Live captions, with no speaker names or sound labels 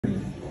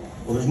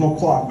Well, there's no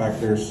clock back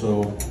there,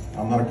 so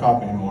I'm not a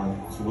cop anymore,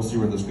 so we'll see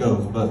where this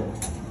goes. But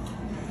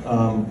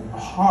a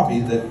hobby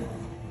that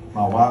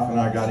my wife and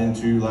I got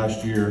into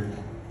last year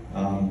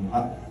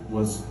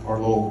was our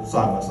little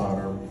side-by-side,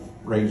 our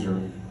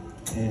razor.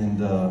 And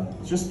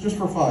just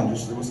for fun, it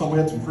was something, we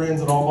had some friends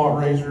that all bought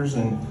razors,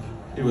 and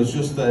it was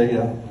just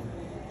a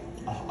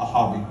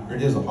hobby, or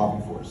it is a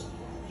hobby for us.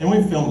 And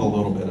we filmed a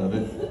little bit of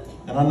it.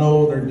 And I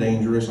know they're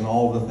dangerous and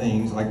all the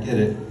things, I get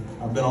it.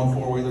 I've been on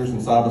four-wheelers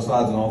and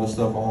side-by-sides and all this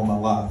stuff all my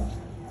life.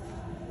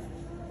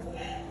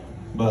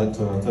 But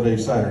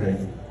today's Saturday,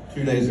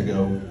 2 days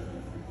ago,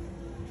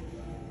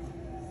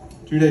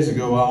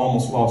 I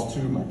almost lost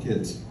two of my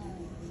kids.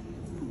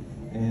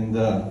 And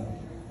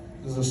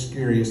this is the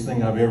scariest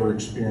thing I've ever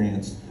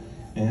experienced.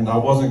 And I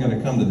wasn't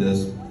gonna come to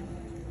this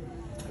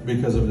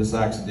because of this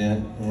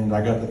accident. And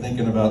I got to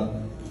thinking about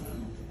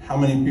how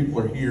many people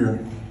are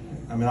here.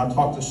 I mean, I've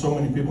talked to so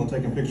many people and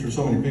taken pictures of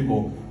so many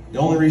people. The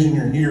only reason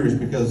you're here is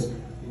because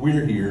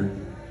we're here,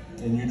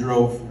 and you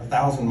drove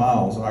 1,000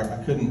 miles. I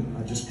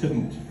just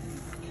couldn't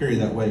carry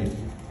that weight.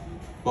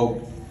 But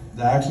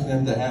the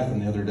accident that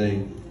happened the other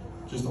day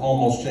just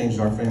almost changed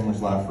our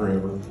family's life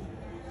forever.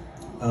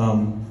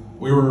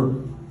 We were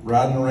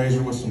riding a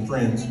razor with some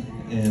friends,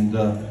 and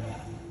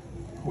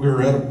we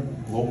were at a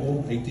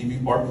local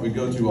ATV park that we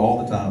go to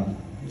all the time,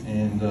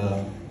 and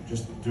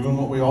just doing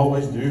what we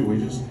always do.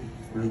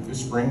 It's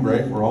spring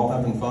break, we're all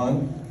having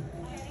fun.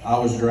 I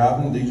was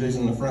driving, DJ's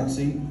in the front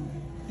seat,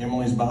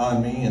 Emily's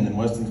behind me, and then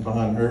Weston's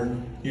behind her.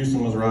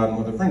 Houston was riding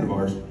with a friend of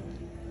ours.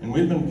 And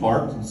we've been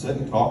parked and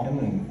sitting talking,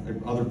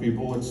 and other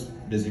people, it's a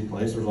busy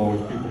place, there's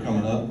always people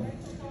coming up.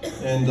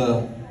 And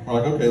we're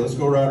like, okay, let's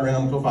go ride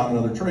around, go find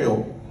another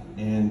trail.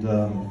 And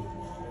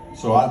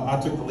so I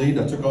took the lead,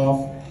 I took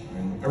off,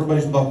 and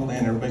everybody's buckled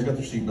in, everybody's got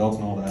their seatbelts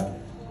and all that.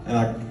 And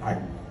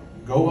I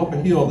go up a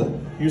hill that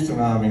Houston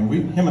and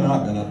him and I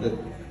have been up it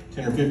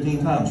 10 or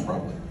 15 times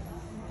probably.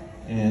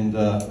 And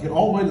get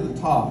all the way to the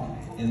top,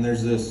 and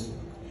there's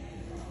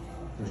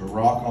a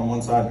rock on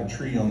one side and a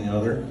tree on the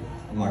other.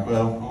 I'm like,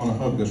 well, I'm gonna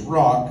hug this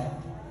rock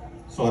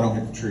so I don't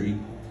hit the tree.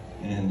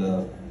 And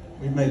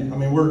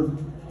we're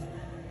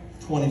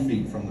 20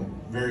 feet from the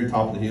very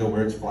top of the hill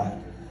where it's flat.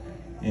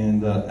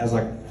 And as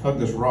I hug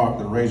this rock,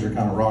 the razor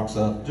kind of rocks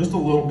up just a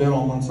little bit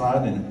on one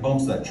side, and it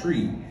bumps that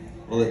tree.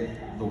 Well,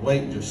 the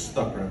weight just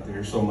stuck right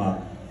there, so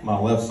my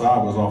left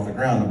side was off the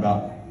ground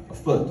about a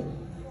foot.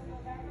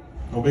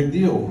 No big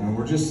deal, and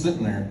we're just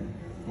sitting there.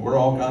 We're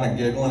all kind of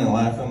giggling and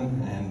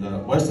laughing,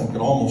 and Weston could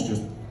almost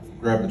just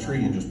grab the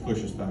tree and just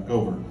push us back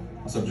over.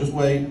 I said, just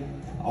wait,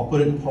 I'll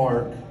put it in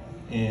park.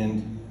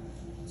 And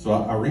so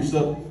I reached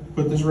up,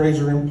 put this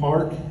razor in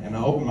park, and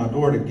I opened my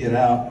door to get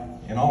out,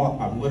 and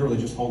I literally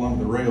just hold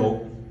onto the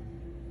rail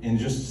and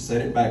just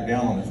set it back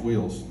down on its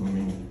wheels. I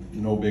mean,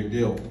 no big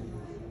deal.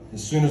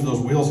 As soon as those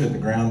wheels hit the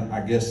ground,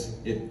 I guess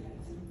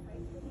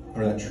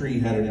that tree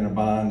had it in a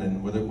bind,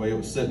 and with the way it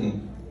was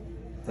sitting,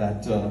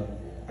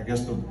 I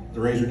guess the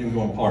razor didn't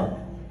go in park.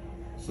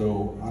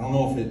 So I don't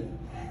know if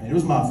it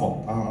was my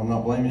fault. I'm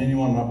not blaming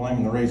anyone, I'm not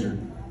blaming the razor,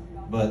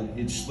 but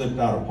it slipped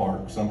out of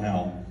park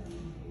somehow,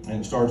 and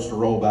it starts to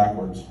roll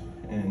backwards.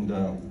 And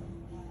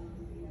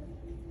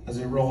as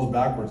it rolls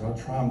backwards, I'm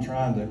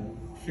trying to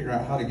figure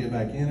out how to get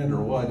back in it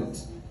or what.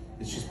 It's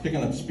just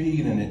picking up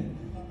speed, and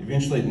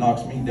eventually it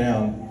knocks me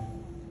down.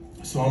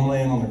 So I'm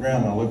laying on the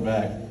ground, and I look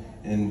back,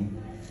 and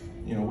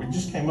we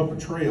just came up a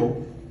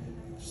trail.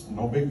 It's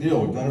no big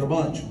deal, we've done it a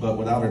bunch, but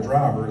without a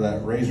driver,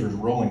 that razor's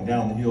rolling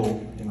down the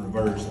hill in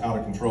reverse, out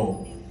of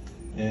control.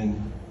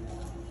 And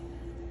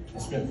I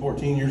spent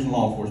 14 years in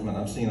law enforcement.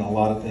 I've seen a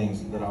lot of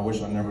things that I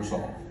wish I never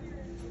saw.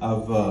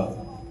 I've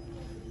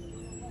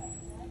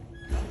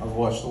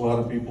watched a lot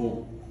of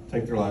people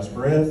take their last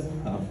breath.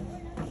 I've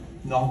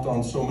knocked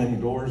on so many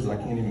doors that I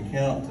can't even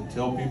count to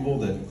tell people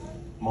that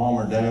mom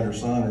or dad or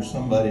son or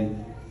somebody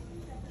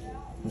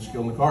was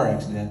killed in a car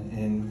accident.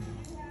 And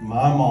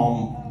my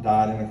mom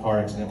died in a car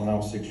accident when I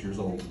was 6 years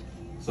old.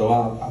 So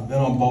I've been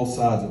on both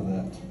sides of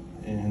that.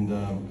 And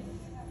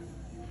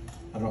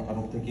I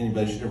don't think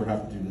anybody should ever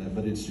have to do that,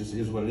 but it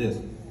is what it is.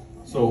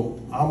 So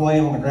I'm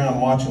laying on the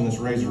ground watching this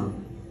razor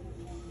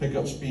pick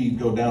up speed,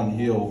 go down the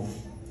hill,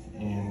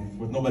 and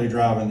with nobody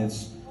driving,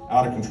 it's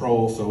out of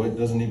control, so it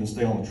doesn't even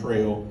stay on the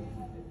trail.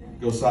 It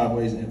goes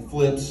sideways and it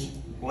flips,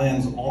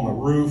 lands on the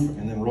roof,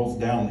 and then rolls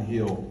down the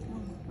hill.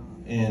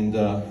 And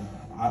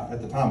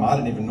at the time, I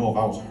didn't even know if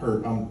I was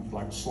hurt. I'm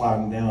like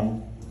sliding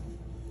down.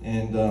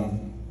 And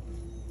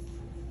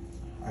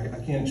I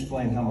can't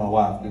explain how my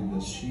wife did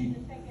this.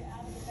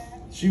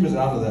 She was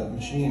out of that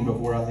machine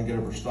before I think it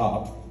ever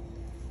stopped,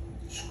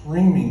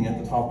 screaming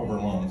at the top of her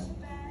lungs.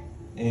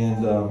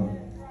 And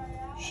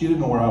she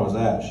didn't know where I was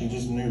at. She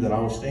just knew that I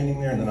was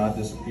standing there and then I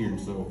disappeared.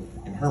 So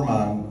in her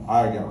mind,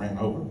 I got ran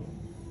over.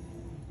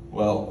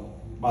 Well,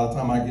 by the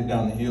time I get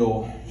down the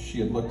hill, she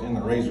had looked in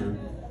the razor,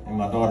 and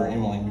my daughter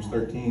Emily, who's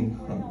 13,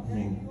 I'll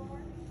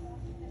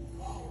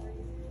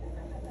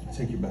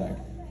take you back.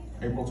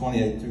 April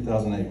 28,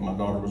 2008, my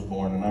daughter was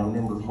born, and I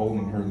remember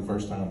holding her the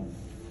first time.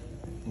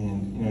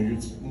 And you know, your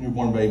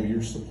newborn baby,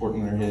 you're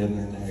supporting their head and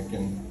their neck,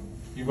 and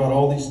you've got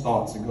all these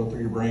thoughts that go through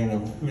your brain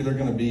of who they're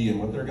going to be and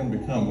what they're going to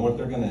become, and what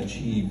they're going to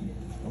achieve,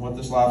 and what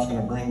this life's going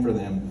to bring for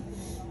them.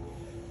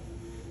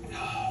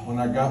 When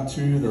I got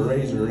to the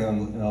razor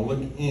and I look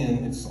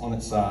in, it's on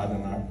its side,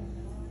 and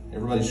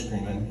everybody's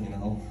screaming, you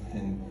know,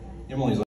 and Emily's like,